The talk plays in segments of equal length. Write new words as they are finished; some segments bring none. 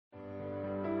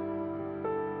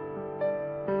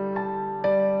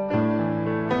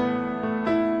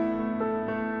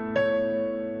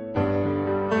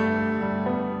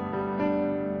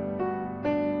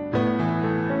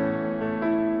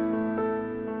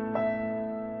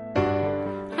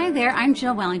Hi there, I'm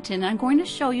Jill Wellington, and I'm going to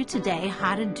show you today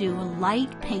how to do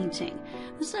light painting.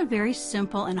 This is a very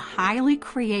simple and highly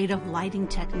creative lighting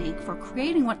technique for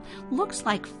creating what looks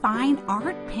like fine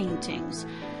art paintings.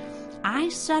 I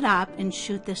set up and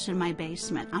shoot this in my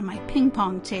basement on my ping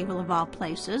pong table of all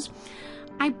places.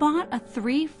 I bought a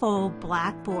 3-fold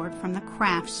blackboard from the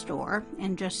craft store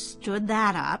and just stood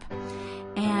that up.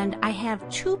 And I have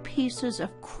 2 pieces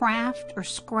of craft or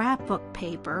scrapbook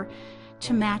paper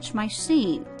to match my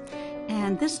scene.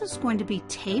 And this is going to be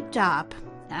taped up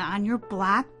on your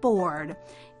blackboard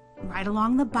right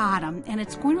along the bottom, and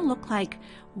it's going to look like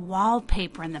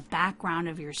wallpaper in the background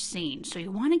of your scene. So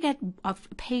you want to get a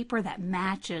paper that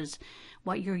matches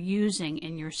what you're using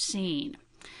in your scene.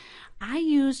 I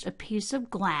used a piece of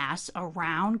glass, a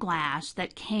round glass,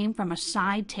 that came from a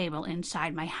side table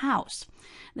inside my house.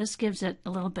 This gives it a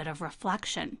little bit of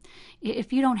reflection.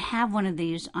 If you don't have one of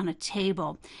these on a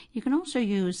table, you can also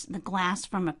use the glass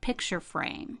from a picture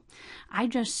frame. I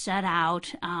just set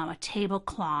out a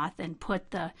tablecloth and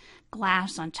put the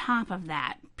glass on top of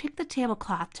that. Pick the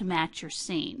tablecloth to match your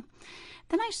scene.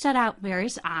 Then I set out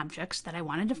various objects that I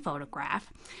wanted to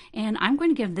photograph, and I'm going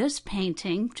to give this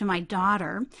painting to my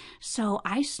daughter, so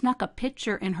I snuck a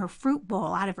picture in her fruit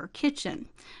bowl out of her kitchen.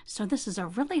 So this is a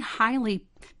really highly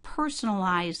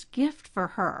personalized gift for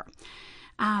her.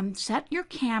 Set your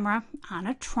camera on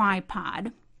a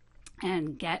tripod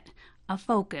and get a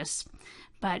focus,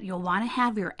 but you'll want to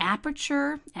have your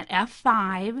aperture at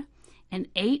f5 and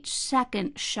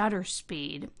 8-second shutter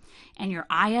speed and your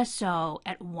ISO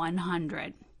at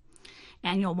 100.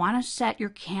 And you'll want to set your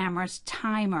camera's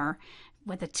timer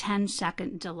with a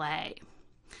 10-second delay.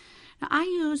 Now, I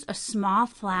use a small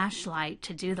flashlight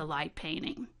to do the light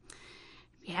painting.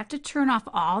 You have to turn off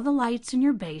all the lights in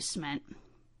your basement,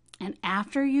 and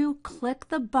after you click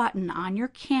the button on your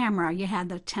camera, you have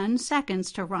the 10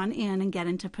 seconds to run in and get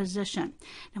into position.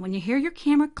 Now, when you hear your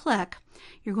camera click,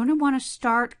 you're going to want to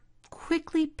start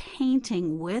quickly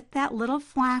painting with that little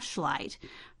flashlight,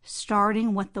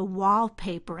 starting with the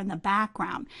wallpaper in the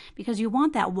background, because you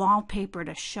want that wallpaper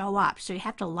to show up, so you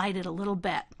have to light it a little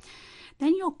bit.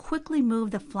 Then you'll quickly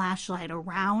move the flashlight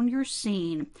around your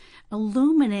scene,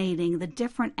 illuminating the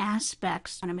different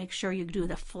aspects. You want to make sure you do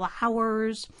the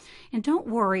flowers, and don't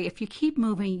worry, if you keep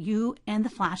moving, you and the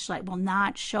flashlight will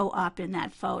not show up in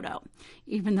that photo,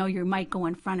 even though you might go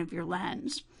in front of your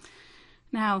lens.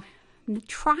 Now,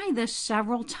 try this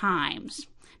several times,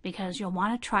 because you'll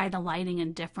want to try the lighting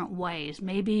in different ways.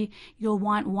 Maybe you'll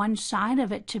want one side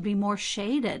of it to be more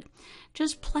shaded.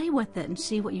 Just play with it and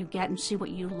see what you get and see what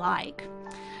you like.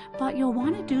 But you'll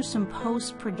want to do some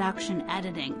post-production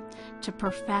editing to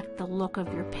perfect the look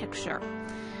of your picture.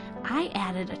 I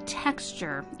added a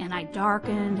texture, and I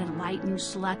darkened and lightened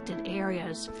selected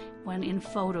areas when in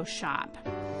Photoshop.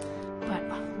 But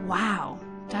wow!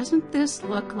 Doesn't this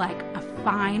look like a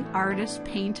fine artist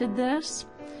painted this?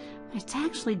 It's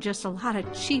actually just a lot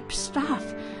of cheap stuff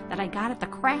that I got at the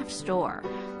craft store,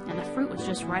 and the fruit was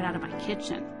just right out of my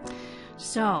kitchen.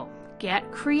 So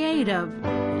get creative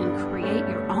and create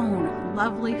your own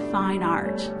lovely fine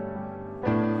art.